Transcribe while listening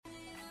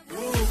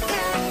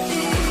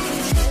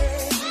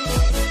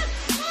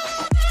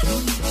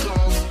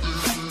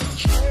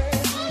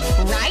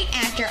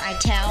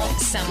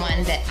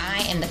that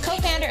I am the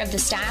co-founder of The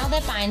Style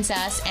That Binds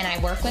Us, and I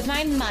work with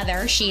my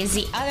mother. She is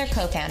the other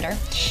co-founder.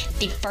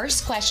 The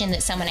first question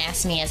that someone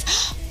asked me is,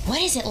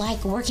 what is it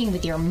like working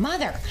with your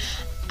mother?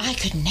 I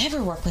could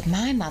never work with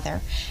my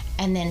mother.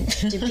 And then,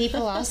 do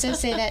people also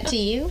say that to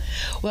you?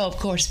 Well, of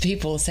course,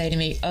 people say to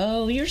me,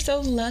 oh, you're so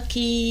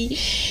lucky.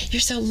 You're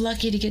so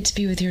lucky to get to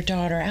be with your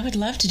daughter. I would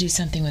love to do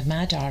something with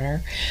my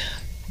daughter,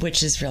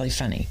 which is really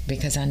funny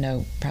because I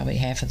know probably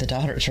half of the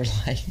daughters are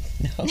like,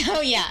 no.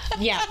 Oh, yeah,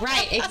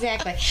 right,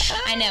 exactly.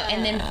 I know.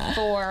 And then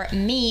for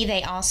me,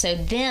 they also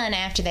then,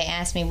 after they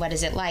ask me what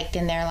is it like,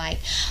 then they're like,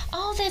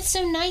 oh, that's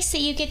so nice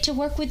that you get to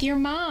work with your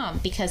mom,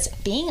 because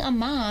being a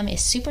mom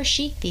is super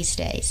chic these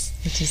days.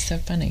 Which is so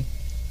funny.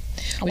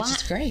 Which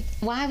is great.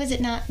 Why was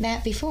it not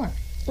that before?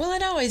 Well,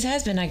 it always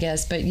has been, I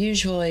guess, but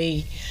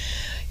usually,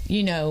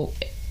 you know,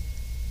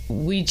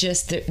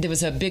 there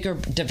was a bigger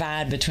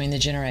divide between the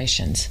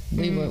generations.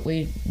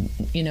 We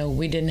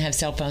didn't have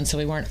cell phones, so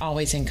we weren't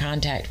always in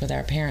contact with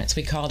our parents.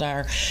 We called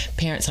our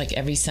parents like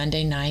every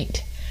Sunday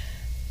night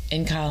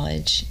in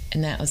college,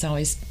 and that was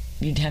always,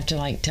 you'd have to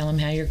like tell them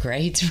how your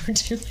grades were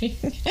doing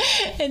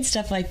and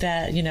stuff like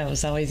that. You know, it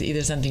was always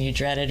either something you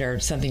dreaded or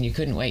something you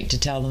couldn't wait to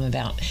tell them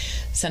about,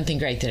 something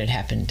great that had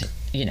happened,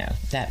 you know,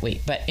 that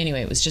week. But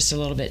anyway, it was just a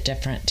little bit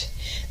different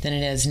than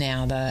it is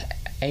now. The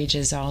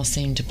ages all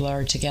seem to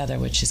blur together,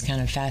 which is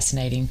kind of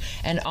fascinating.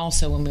 And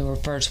also when we were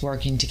first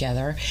working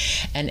together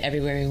and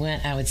everywhere we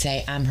went, I would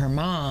say, I'm her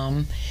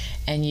mom,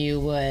 and you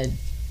would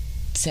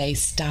say,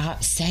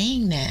 stop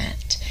saying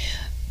that.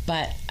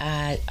 But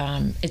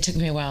it took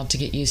me a while to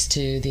get used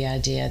to the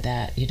idea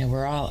that, you know,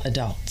 we're all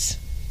adults,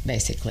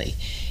 basically,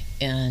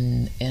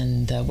 in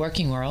the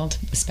working world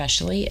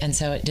especially. And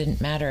so it didn't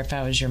matter if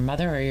I was your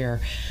mother or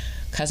your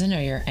cousin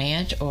or your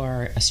aunt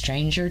or a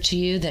stranger to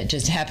you that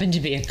just happened to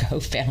be a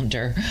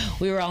co-founder.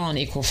 We were all on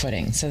equal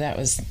footing. So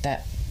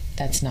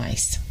that's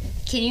nice.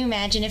 Can you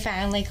imagine if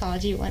I only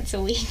called you once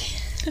a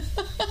week?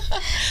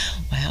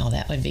 Wow,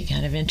 that would be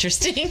kind of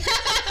interesting.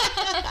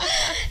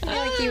 I feel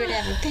like you would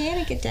have a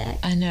panic attack.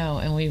 I know,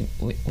 and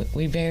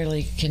we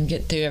barely can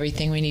get through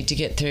everything we need to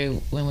get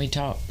through when we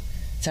talk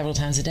several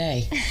times a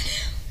day.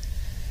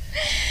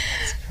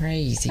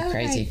 It's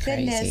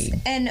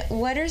crazy. And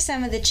what are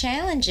some of the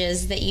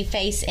challenges that you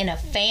face in a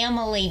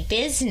family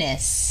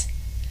business?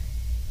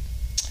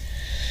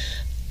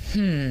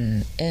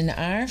 In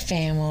our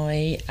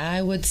family,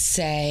 I would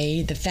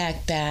say the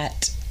fact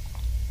that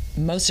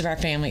most of our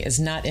family is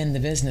not in the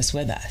business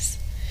with us.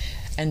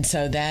 And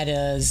so that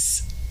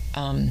is,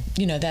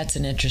 that's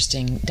an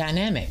interesting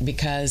dynamic,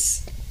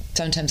 because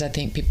sometimes I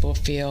think people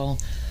feel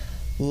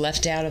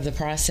left out of the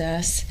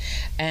process,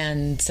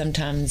 and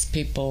sometimes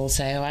people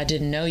say, oh, I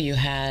didn't know you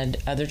had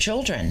other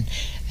children.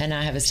 And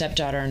I have a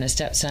stepdaughter and a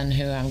stepson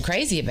who I'm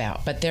crazy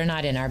about, but they're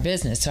not in our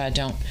business, so I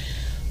don't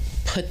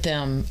put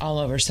them all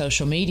over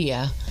social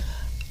media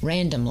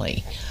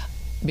randomly,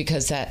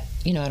 because that,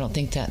 I don't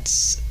think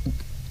that's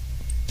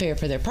fair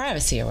for their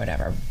privacy or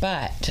whatever.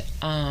 But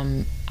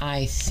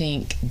I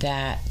think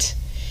that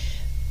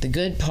the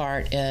good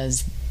part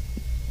is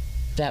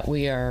that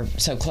we are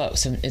so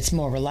close and it's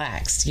more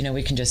relaxed.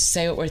 We can just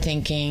say what we're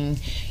thinking.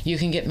 You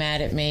can get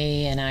mad at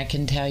me and I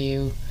can tell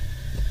you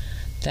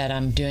that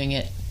I'm doing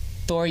it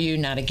for you,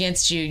 not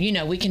against you.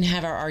 We can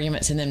have our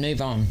arguments and then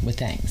move on with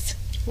things.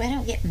 Well, I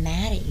don't get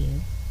mad at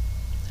you.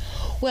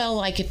 Well,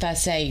 like if I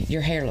say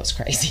your hair looks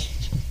crazy.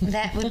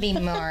 That would be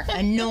more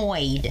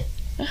annoyed.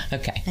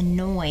 Okay.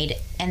 Annoyed.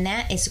 And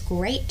that is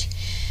great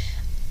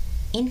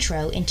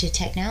intro into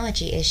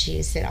technology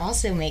issues that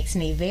also makes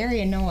me very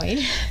annoyed.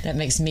 That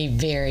makes me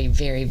very,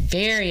 very,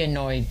 very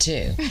annoyed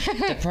too.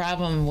 The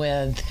problem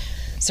with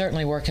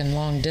certainly working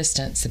long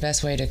distance, the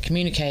best way to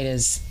communicate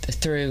is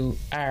through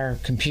our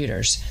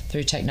computers,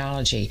 through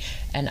technology.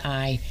 And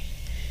I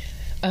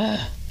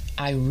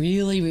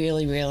really,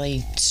 really,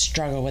 really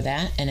struggle with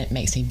that, and it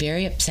makes me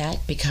very upset,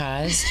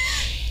 because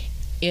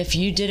if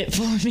you did it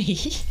for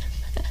me,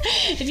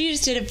 if you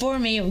just did it for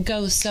me, it would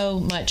go so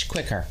much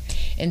quicker.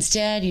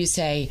 Instead, you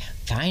say,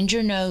 find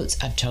your notes.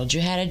 I've told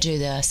you how to do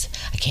this.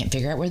 I can't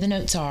figure out where the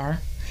notes are.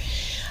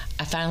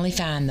 I finally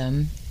find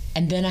them,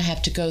 and then I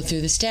have to go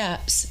through the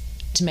steps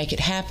to make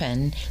it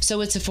happen. So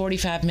it's a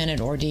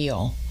 45-minute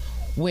ordeal,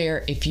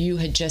 where if you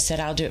had just said,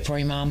 I'll do it for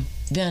you, Mom,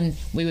 then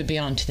we would be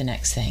on to the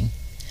next thing.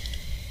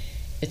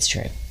 It's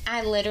true.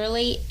 I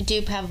literally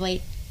do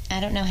probably, I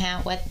don't know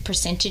what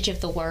percentage of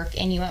the work,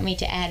 and you want me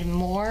to add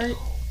more?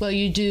 Well,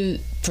 you do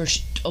for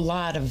a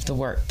lot of the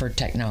work for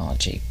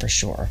technology, for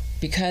sure,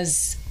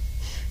 because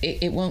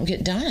it won't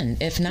get done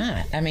if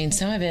not. I mean,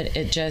 some of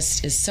it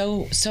just is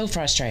so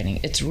frustrating.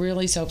 It's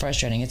really so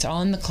frustrating. It's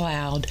all in the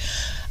cloud.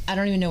 I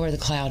don't even know where the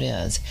cloud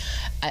is.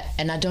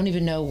 And I don't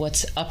even know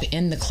what's up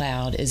in the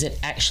cloud. Is it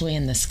actually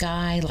in the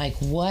sky? Like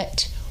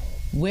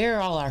where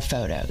are all our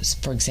photos,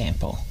 for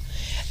example?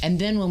 And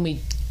then when we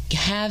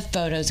have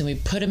photos and we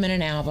put them in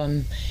an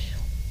album,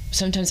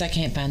 sometimes I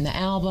can't find the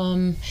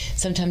album.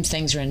 Sometimes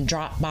things are in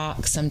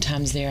Dropbox.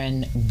 Sometimes they're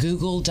in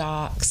Google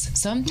Docs.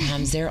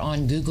 Sometimes they're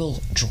on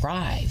Google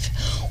Drive,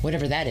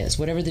 whatever that is,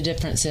 whatever the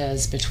difference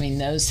is between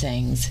those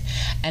things.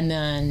 And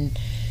then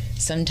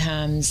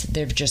sometimes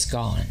they've just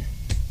gone.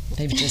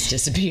 They've just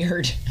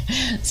disappeared.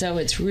 So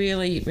it's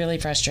really, really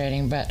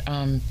frustrating. But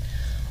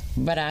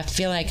I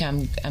feel like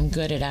I'm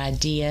good at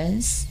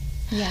ideas.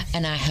 Yes.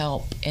 And I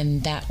help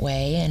in that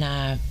way, and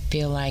I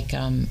feel like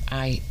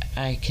I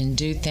can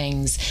do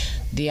things.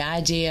 The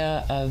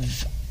idea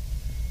of,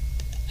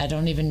 I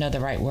don't even know the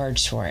right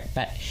words for it,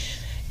 but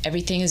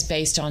everything is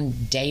based on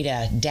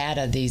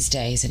data these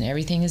days, and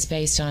everything is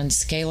based on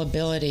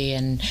scalability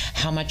and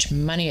how much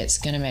money it's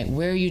going to make.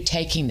 Where are you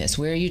taking this?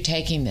 Where are you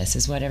taking this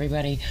is what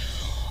everybody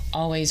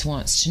always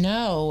wants to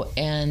know.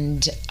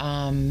 And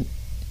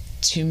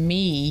to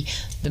me,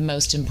 the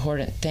most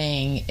important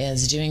thing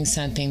is doing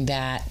something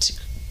that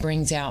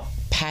brings out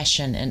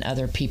passion in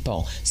other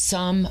people,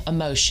 some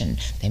emotion.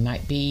 They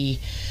might be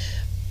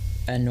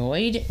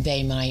annoyed,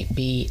 they might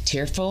be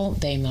tearful,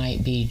 they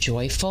might be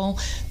joyful.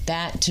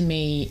 That to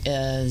me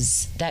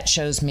that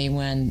shows me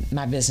when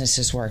my business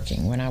is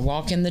working. When I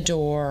walk in the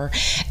door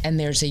and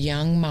there's a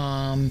young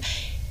mom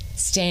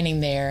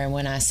standing there, and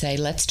when I say,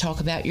 let's talk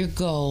about your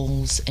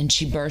goals, and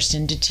she bursts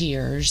into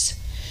tears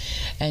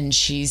and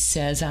she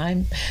says,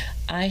 I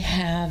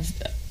have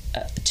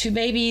 2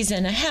 babies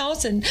and a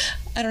house, and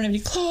I don't have any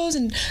clothes,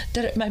 and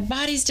that my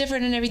body's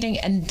different and everything.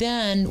 And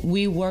then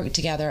we work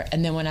together,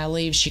 and then when I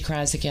leave, she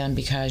cries again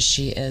because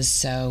she is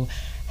so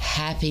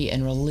happy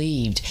and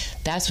relieved.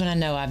 That's when I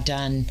know I've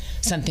done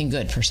something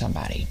good for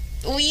somebody.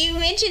 Well, you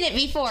mentioned it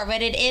before,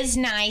 but it is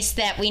nice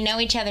that we know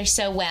each other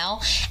so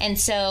well, and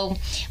so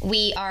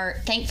we are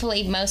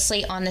thankfully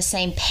mostly on the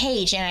same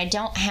page, and I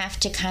don't have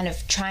to kind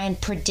of try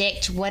and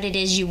predict what it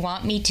is you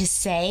want me to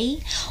say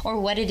or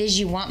what it is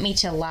you want me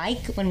to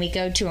like when we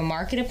go to a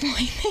market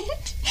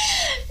appointment.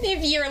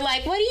 If you're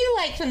like, what do you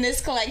like from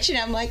this collection?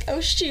 I'm like,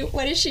 oh shoot,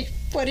 what does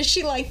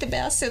she like the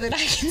best, so that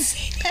I can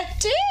say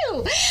that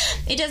too?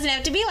 It doesn't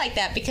have to be like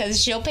that,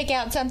 because she'll pick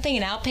out something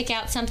and I'll pick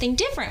out something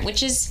different,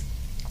 which is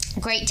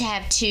great to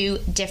have 2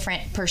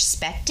 different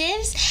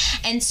perspectives.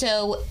 And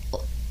so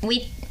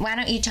why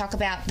don't you talk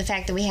about the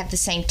fact that we have the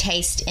same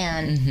taste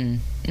in...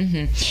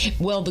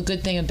 Well, the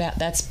good thing about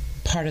that's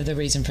part of the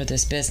reason for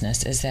this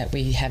business is that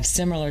we have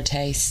similar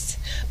tastes,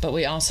 but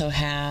we also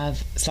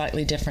have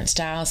slightly different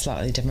styles,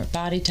 slightly different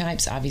body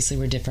types. Obviously,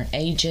 we're different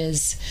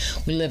ages.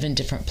 We live in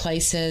different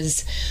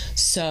places.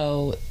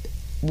 So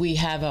we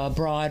have a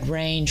broad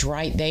range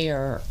right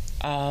there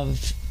of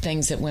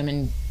things that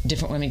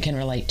different women can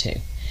relate to.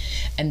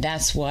 And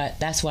that's why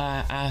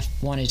I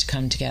wanted to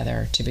come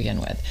together to begin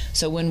with.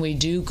 So when we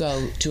do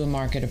go to a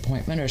market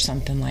appointment or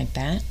something like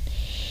that,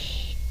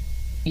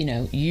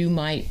 you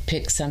might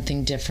pick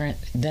something different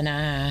than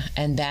I,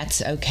 and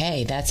that's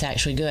okay. That's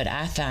actually good.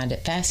 I find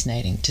it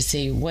fascinating to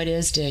see what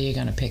is Delia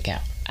going to pick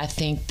out. I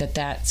think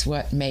that's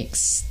what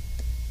makes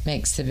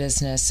the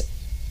business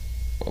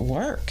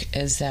work,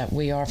 is that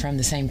we are from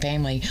the same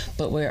family,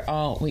 but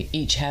we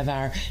each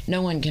have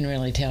no one can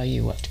really tell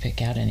you what to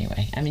pick out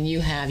anyway. I mean,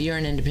 you're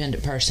an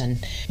independent person.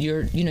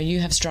 You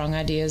have strong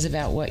ideas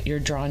about what you're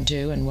drawn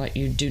to and what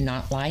you do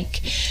not like,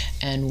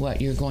 and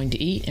what you're going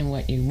to eat and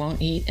what you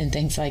won't eat and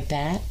things like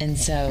that. And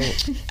so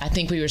I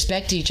think we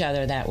respect each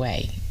other that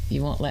way.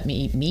 You won't let me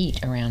eat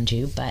meat around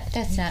you, but...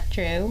 That's not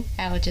true.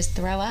 I would just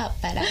throw up,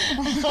 but...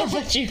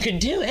 But you could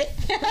do it.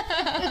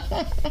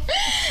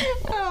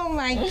 Oh,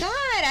 my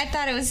God. I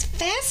thought it was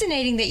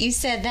fascinating that you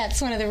said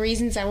that's one of the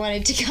reasons I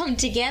wanted to come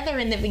together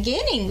in the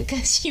beginning,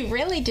 because you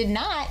really did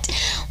not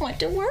want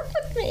to work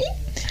with me.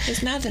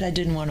 It's not that I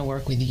didn't want to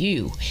work with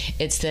you.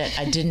 It's that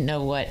I didn't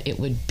know what it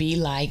would be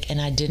like,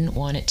 and I didn't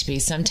want it to be.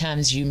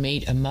 Sometimes you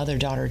meet a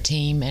mother-daughter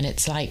team, and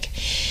it's like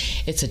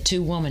it's a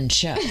 2-woman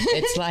show.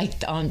 It's like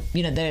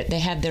they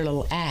have their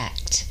little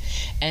act,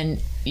 and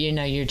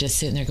you're just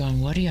sitting there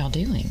going, what are y'all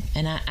doing?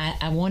 And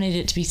I wanted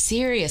it to be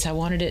serious. I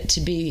wanted it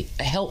to be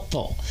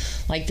helpful.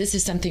 Like, this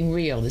is something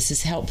real. This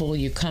is helpful.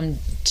 You come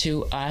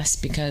to us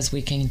because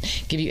we can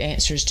give you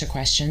answers to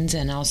questions,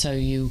 and also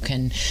you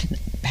can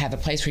have a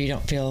place where you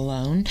don't feel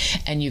alone.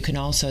 And you can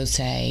also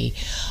say,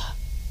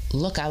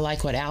 look, I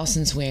like what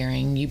Allison's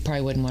wearing. You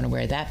probably wouldn't want to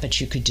wear that, but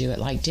you could do it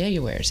like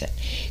Delia wears it.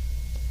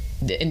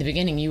 In the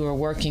beginning, you were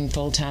working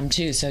full-time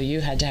too, so you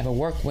had to have a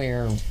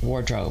workwear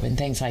wardrobe and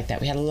things like that.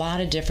 We had a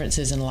lot of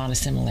differences and a lot of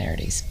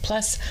similarities.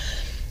 Plus,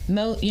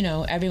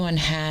 everyone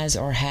has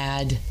or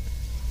had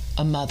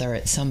a mother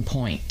at some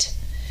point,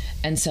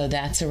 and so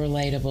that's a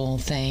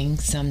relatable thing.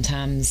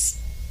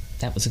 Sometimes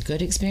that was a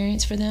good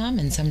experience for them,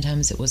 and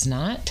sometimes it was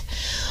not.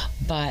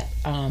 But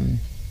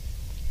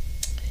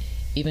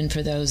even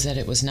for those that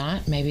it was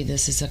not, maybe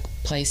this is a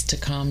place to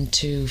come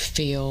to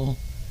feel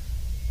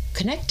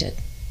connected.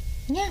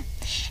 Yeah,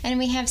 and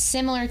we have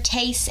similar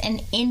tastes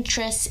and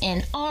interests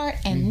in art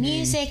and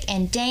music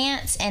and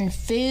dance and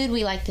food.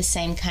 We like the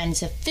same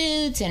kinds of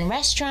foods and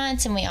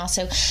restaurants, and we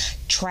also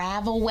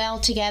travel well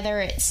together.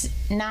 It's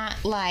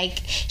not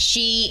like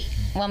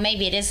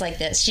maybe it is like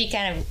this. She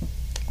kind of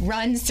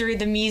runs through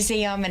the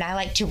museum, and I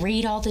like to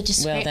read all the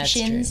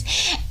descriptions.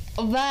 Well, that's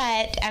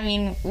But, I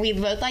mean, we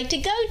both like to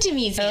go to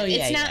museums. Oh,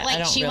 yeah, it's not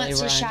like she wants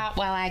to shop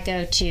while I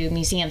go to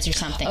museums or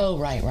something. Oh,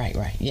 right.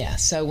 Yeah.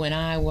 So when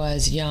I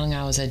was young,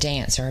 I was a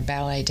dancer, a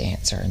ballet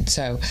dancer. And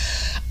so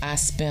I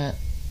spent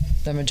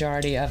the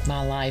majority of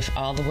my life,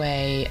 all the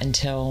way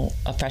until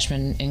a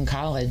freshman in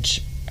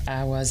college,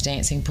 I was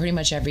dancing pretty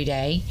much every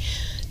day.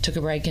 Took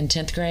a break in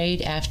 10th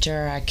grade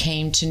after I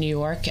came to New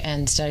York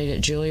and studied at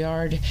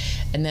Juilliard,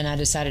 and then I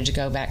decided to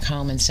go back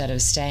home instead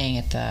of staying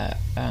at the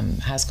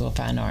High School of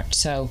Fine Arts.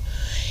 So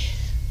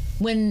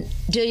when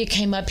Delia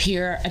came up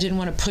here, I didn't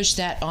want to push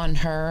that on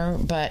her,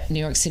 but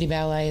New York City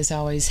Ballet has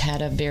always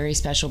had a very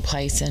special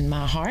place in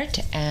my heart,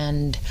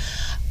 and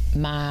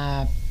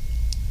my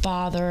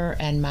father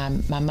and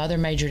my mother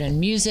majored in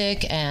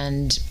music,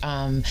 and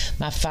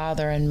my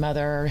father and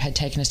mother had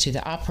taken us to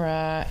the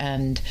opera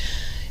and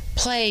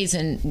plays,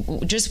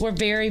 and just were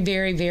very,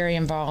 very, very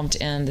involved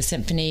in the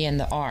symphony and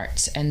the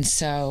arts. And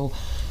so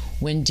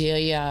when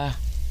Delia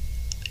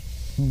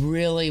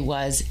really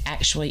was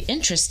actually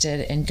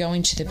interested in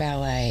going to the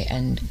ballet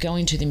and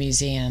going to the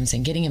museums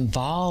and getting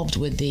involved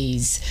with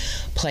these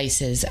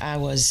places, I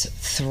was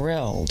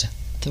thrilled.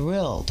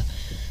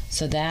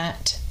 So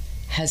that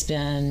has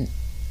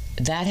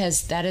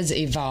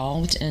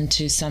evolved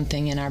into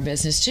something in our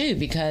business too,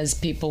 because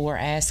people were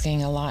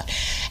asking a lot,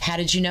 how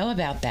did you know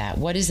about that?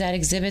 What is that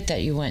exhibit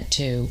that you went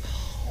to?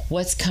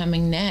 What's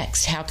coming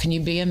next? How can you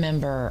be a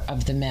member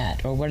of the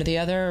Met? Or what are the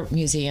other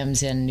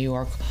museums in New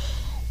York?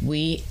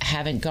 We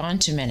haven't gone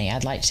to many.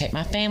 I'd like to take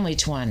my family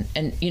to one.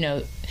 And,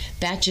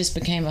 that just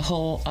became a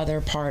whole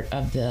other part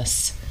of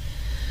this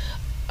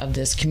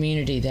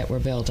community that we're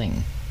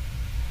building.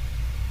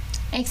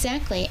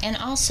 Exactly. And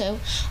also,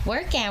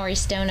 work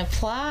hours don't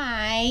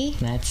apply.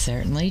 That's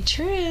certainly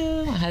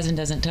true. My husband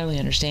doesn't totally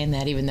understand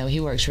that, even though he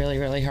works really,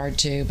 really hard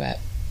too. But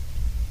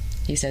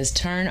he says,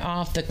 turn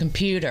off the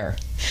computer.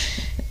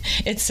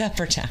 It's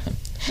supper time.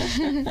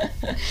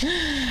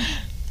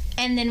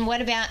 And then what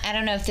about, I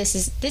don't know if this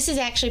is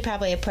actually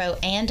probably a pro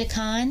and a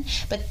con,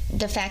 but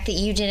the fact that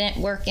you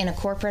didn't work in a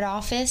corporate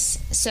office.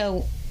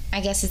 So I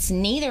guess it's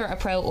neither a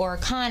pro or a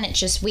con. It's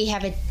just we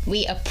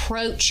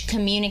approach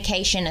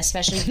communication,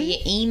 especially via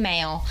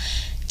email,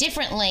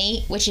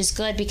 differently, which is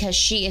good because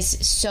she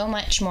is so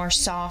much more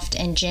soft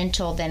and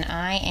gentle than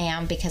I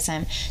am, because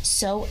I'm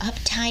so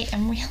uptight.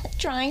 I'm really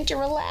trying to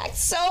relax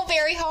so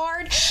very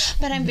hard,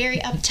 but I'm very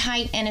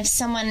uptight. And if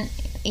someone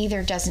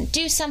either doesn't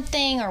do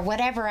something or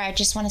whatever, I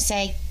just want to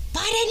say,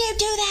 why didn't you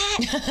do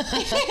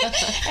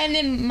that? And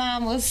then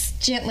Mom will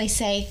gently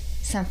say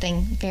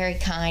something very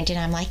kind, and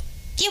I'm like,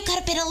 you could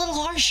have been a little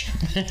harsher.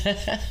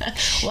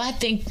 Well, I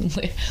think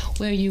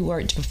where you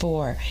worked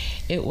before,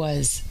 it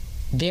was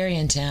very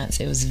intense.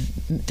 It was,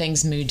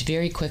 things moved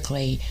very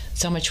quickly.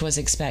 So much was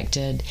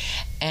expected,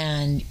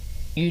 and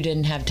you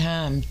didn't have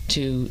time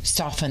to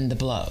soften the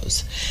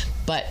blows.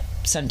 But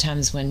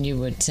sometimes when you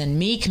would send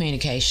me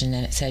communication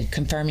and it said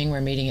confirming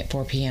we're meeting at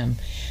 4 p.m.,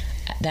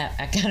 that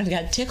I kind of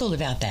got tickled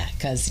about that,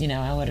 because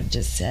I would have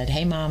just said,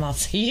 hey Mom, I'll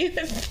see you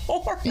at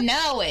 4.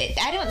 No,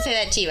 I don't say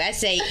that to you. I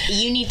say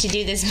you need to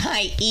do this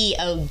by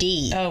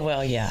EOD. Oh,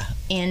 well, yeah,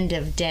 end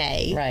of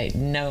day. Right.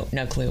 No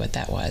clue what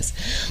that was,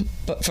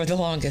 but for the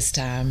longest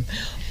time.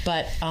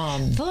 But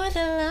for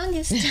the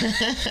longest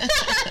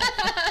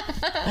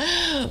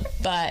time.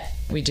 But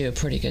we do a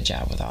pretty good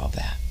job with all of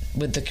that,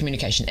 with the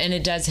communication. And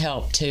it does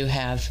help to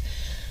have,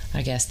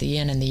 I guess, the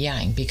yin and the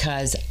yang,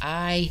 because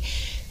I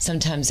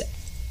sometimes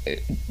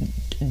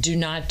do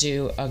not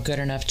do a good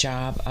enough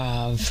job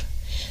of,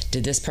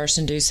 did this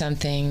person do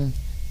something?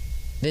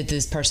 Did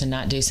this person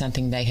not do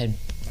something they had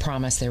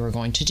promised they were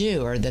going to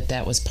do, or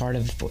that was part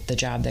of the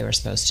job they were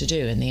supposed to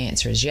do? And the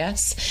answer is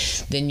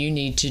yes. Then you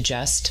need to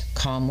just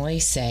calmly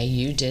say,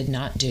 you did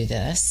not do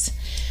this.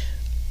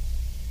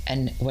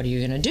 And what are you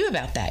going to do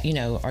about that?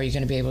 Are you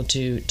going to be able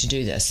to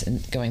do this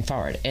going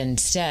forward?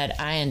 Instead,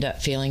 I end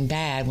up feeling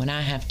bad when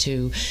I have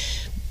to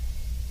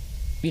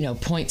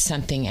point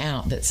something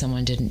out that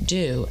someone didn't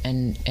do,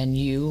 and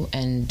you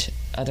and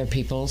other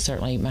people,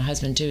 certainly my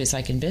husband too, is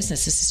like, in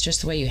business, this is just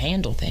the way you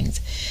handle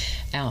things,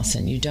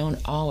 Allison. You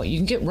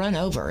can get run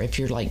over if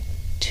you're like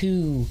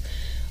too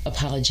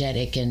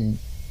apologetic and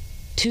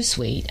too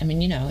sweet. I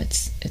mean, you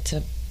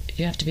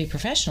have to be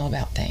professional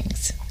about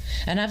things.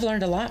 And I've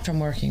learned a lot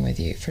from working with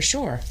you, for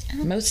sure.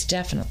 Oh. Most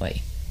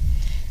definitely.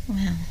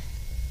 Well,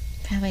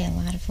 probably a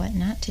lot of what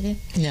not to do.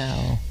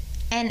 No.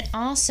 And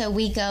also,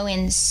 we go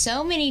in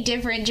so many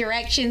different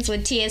directions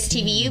with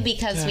TSTVU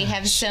because we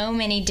have so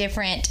many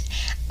different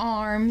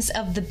arms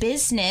of the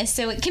business.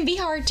 So it can be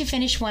hard to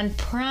finish one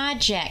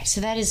project. So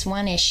that is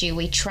one issue.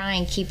 We try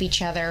and keep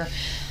each other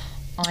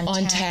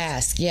on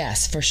task.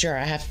 Yes, for sure.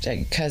 I have to,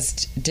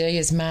 because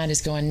Delia's mind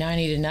is going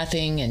 90 to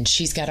nothing, and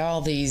she's got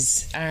all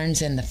these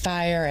irons in the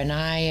fire, and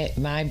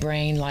my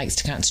brain likes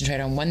to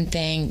concentrate on one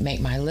thing, make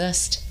my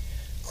list,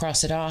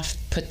 cross it off,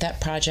 put that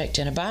project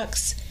in a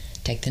box,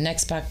 take the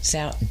next box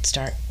out, and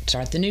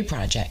start the new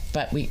project.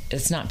 But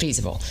it's not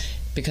feasible.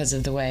 because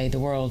of the way the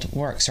world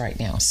works right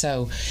now.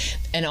 So,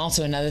 and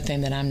also another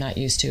thing that I'm not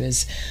used to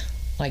is,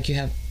 like, you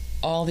have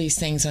all these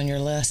things on your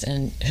list,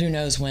 and who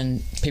knows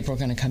when people are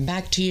going to come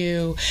back to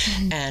you,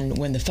 and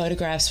when the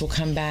photographs will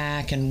come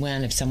back, and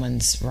when, if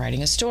someone's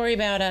writing a story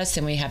about us,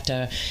 then we have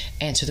to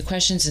answer the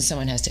questions, and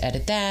someone has to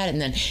edit that,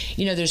 and then,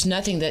 there's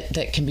nothing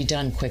that can be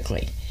done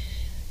quickly.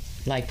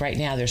 Like right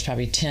now, there's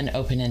probably 10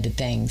 open-ended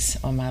things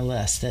on my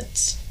list.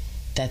 That's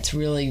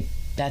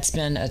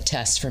been a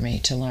test for me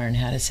to learn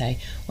how to say,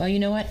 well, you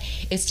know what?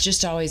 It's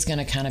just always going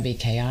to kind of be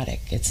chaotic.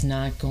 It's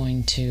not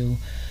going to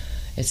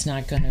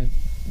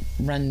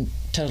run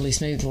totally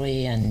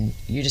smoothly, and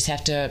you just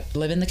have to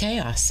live in the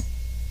chaos.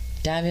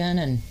 Dive in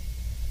and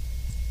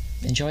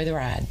enjoy the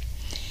ride.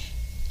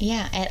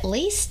 Yeah, at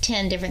least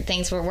 10 different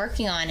things we're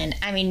working on. And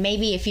I mean,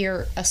 maybe if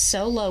you're a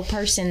solo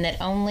person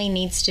that only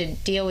needs to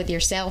deal with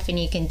yourself, and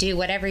you can do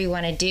whatever you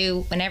want to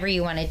do whenever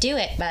you want to do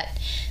it, but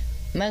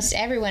most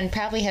everyone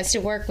probably has to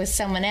work with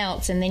someone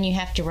else, and then you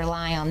have to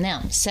rely on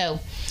them. So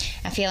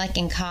I feel like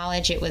in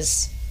college it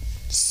was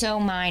so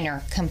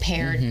minor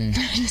compared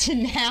to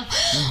now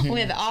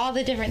with all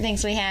the different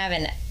things we have.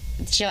 And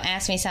she'll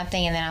ask me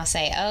something, and then I'll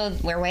say, oh,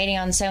 we're waiting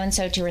on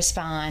so-and-so to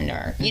respond,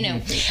 or,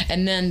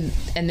 And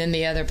then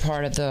the other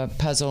part of the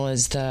puzzle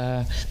is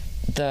the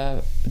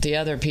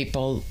other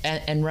people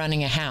and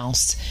running a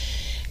house,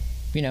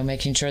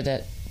 making sure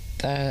that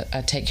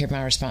I take care of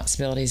my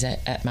responsibilities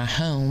at my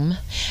home,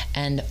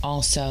 and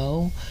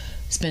also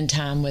spend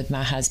time with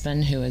my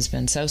husband, who has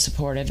been so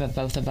supportive of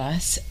both of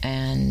us,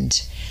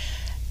 and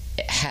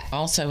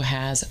also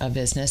has a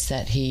business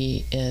that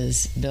he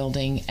is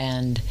building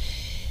and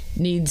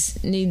needs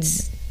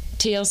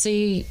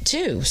TLC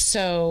too.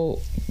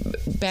 So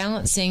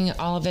balancing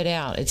all of it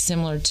out, it's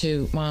similar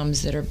to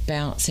moms that are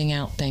balancing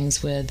out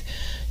things with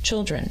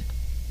children,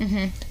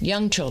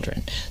 young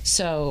children.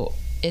 So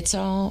it's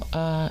all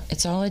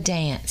a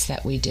dance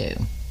that we do.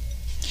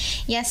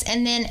 Yes,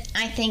 and then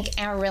I think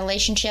our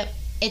relationship,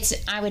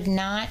 I would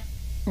not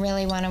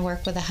really want to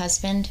work with a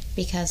husband,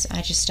 because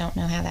I just don't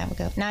know how that would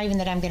go. Not even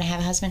that I'm going to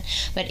have a husband,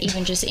 but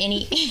even just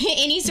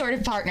any sort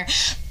of partner.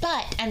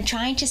 But I'm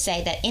trying to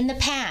say that in the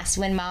past,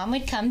 when Mom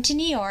would come to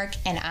New York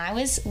and I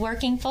was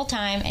working full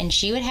time, and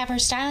she would have her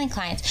styling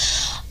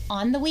clients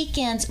on the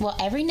weekends, well,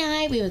 every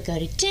night we would go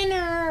to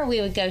dinner,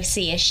 we would go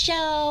see a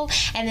show,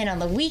 and then on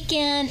the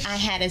weekend I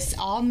had us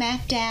all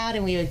mapped out,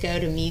 and we would go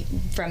to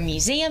from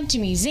museum to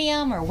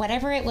museum, or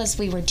whatever it was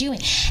we were doing.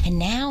 And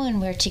now when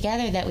we're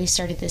together, that we've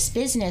started this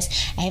business,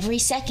 every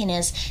second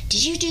is,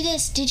 did you do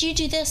this? Did you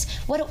do this?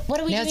 What are we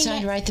doing now? It's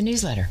time to write the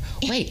newsletter.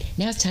 Wait,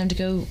 now it's time to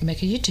go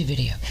make a YouTube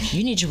video.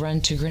 You need to run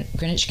to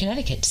Greenwich,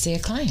 Connecticut to see a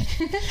client.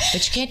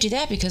 But you can't do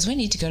that because we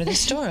need to go to the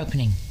store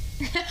opening.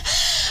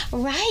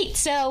 Right.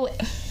 So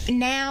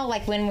now,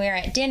 like, when we're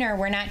at dinner,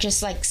 we're not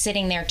just like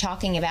sitting there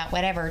talking about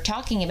whatever we're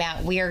talking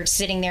about. We're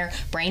sitting there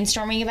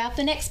brainstorming about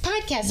the next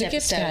podcast the episode.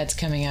 Gift guide's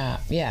coming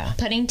up. Yeah.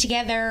 Putting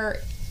together,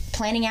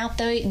 planning out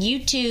the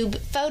YouTube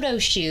photo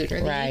shoot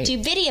or the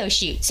YouTube video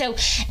shoot. So,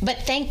 but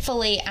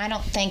thankfully, I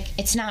don't think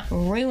it's not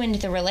ruined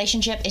the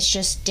relationship. It's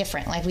just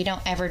different. Like, we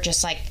don't ever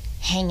just like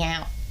hang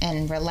out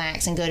and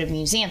relax and go to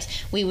museums.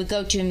 We would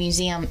go to a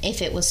museum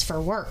if it was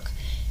for work.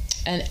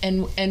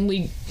 And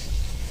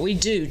we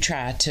do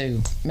try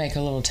to make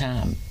a little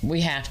time.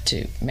 We have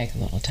to make a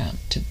little time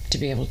to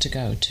be able to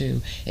go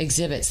to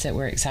exhibits that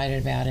we're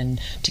excited about, and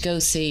to go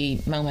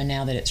see MoMA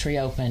now that it's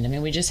reopened. I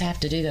mean, we just have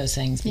to do those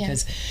things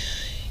because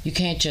you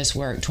can't just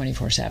work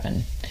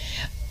 24/7.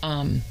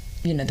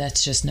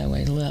 That's just no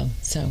way to live.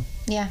 So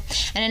yeah.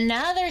 And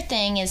another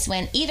thing is,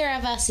 when either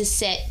of us is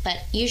sick,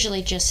 but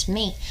usually just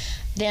me,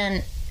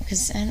 then,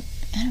 because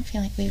I don't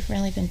feel like we've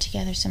really been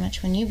together so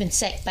much when you've been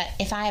sick, but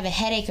if I have a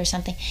headache or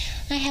something,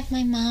 I have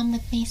my mom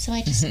with me, so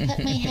I just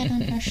put my head on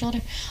her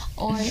shoulder,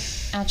 or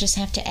I'll just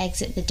have to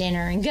exit the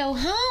dinner and go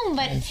home.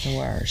 But it's the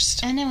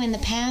worst. I know in the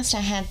past I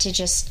had to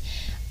just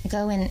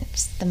go in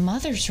the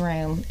mother's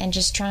room and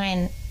just try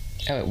and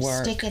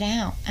stick it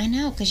out. I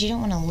know, because you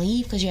don't want to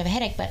leave because you have a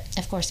headache, but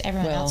of course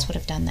everyone else would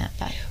have done that.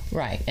 But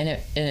right, and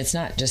it's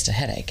not just a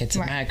headache; it's a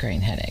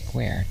migraine headache,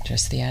 where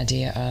just the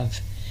idea of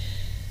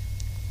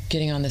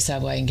getting on the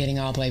subway and getting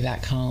all the way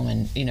back home,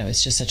 and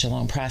it's just such a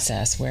long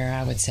process, where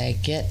I would say,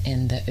 get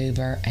in the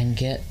Uber and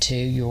get to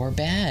your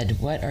bed.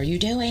 What are you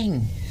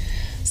doing?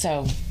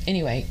 So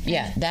anyway,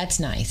 yeah, that's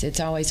nice. It's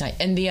always nice.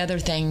 And the other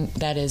thing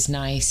that is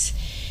nice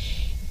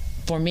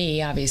for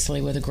me, obviously,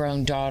 with a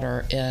grown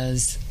daughter,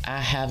 is I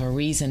have a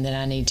reason that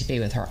I need to be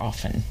with her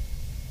often.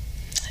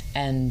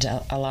 And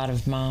a lot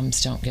of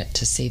moms don't get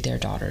to see their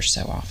daughters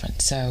so often.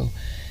 So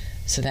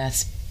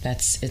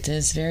it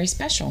is very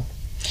special.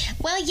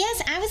 Well,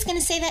 yes, I was going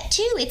to say that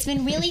too. It's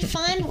been really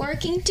fun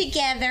working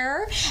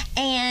together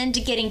and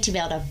getting to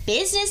build a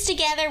business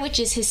together, which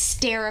is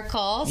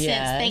hysterical.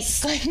 Yes. Since,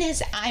 thank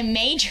goodness, I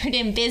majored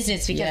in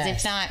business, because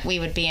if not, we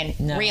would be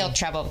in real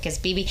trouble, because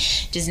Bibi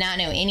does not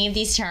know any of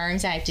these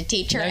terms. I have to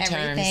teach her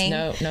everything.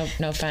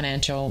 No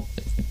financial,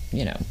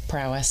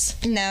 prowess.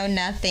 No,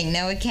 nothing.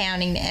 No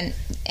accounting. And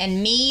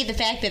And me, the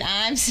fact that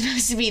I'm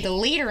supposed to be the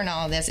leader in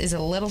all of this is a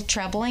little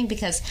troubling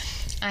because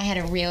I had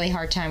a really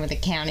hard time with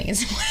accounting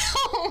as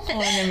well. I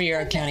remember your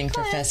accounting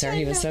professor.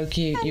 He was so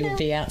cute. You would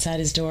be outside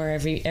his door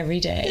every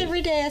day.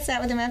 Every day I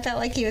sat with him. I felt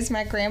like he was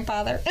my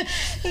grandfather.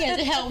 He had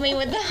to help me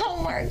with the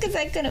homework because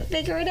I couldn't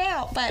figure it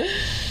out. But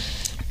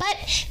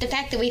the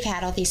fact that we've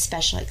had all these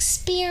special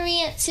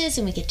experiences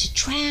and we get to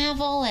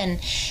travel and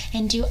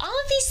do all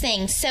of these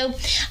things. So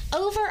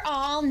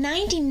overall,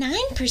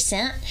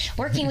 99%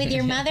 working with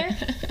your mother,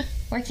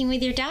 working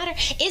with your daughter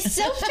is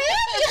so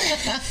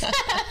fabulous.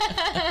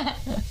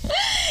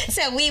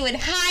 So we would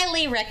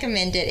highly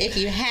recommend it if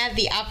you have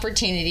the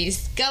opportunity to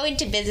go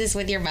into business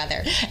with your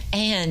mother.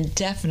 And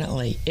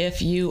definitely,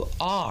 if you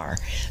are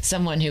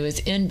someone who is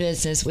in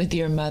business with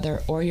your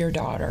mother or your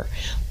daughter,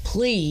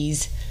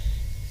 please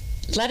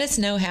let us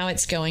know how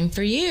it's going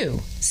for you.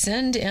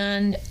 Send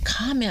in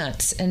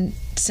comments and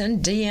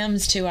send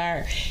DMs to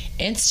our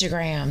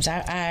Instagrams.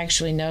 I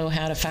actually know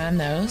how to find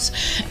those.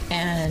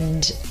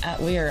 And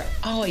we are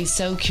always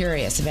so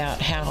curious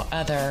about how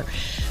other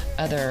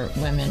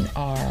women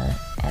are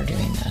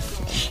doing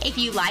this. If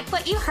you like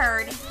what you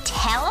heard,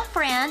 tell a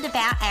friend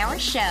about our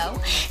show,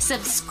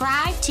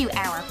 subscribe to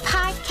our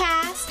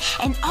podcast,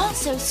 and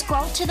also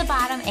scroll to the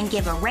bottom and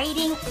give a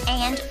rating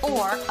and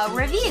or a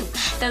review.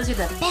 Those are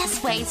the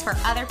best ways for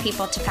other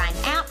people to find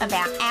out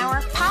about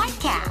our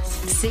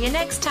podcast. See you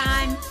next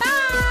time.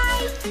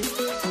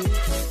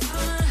 Bye!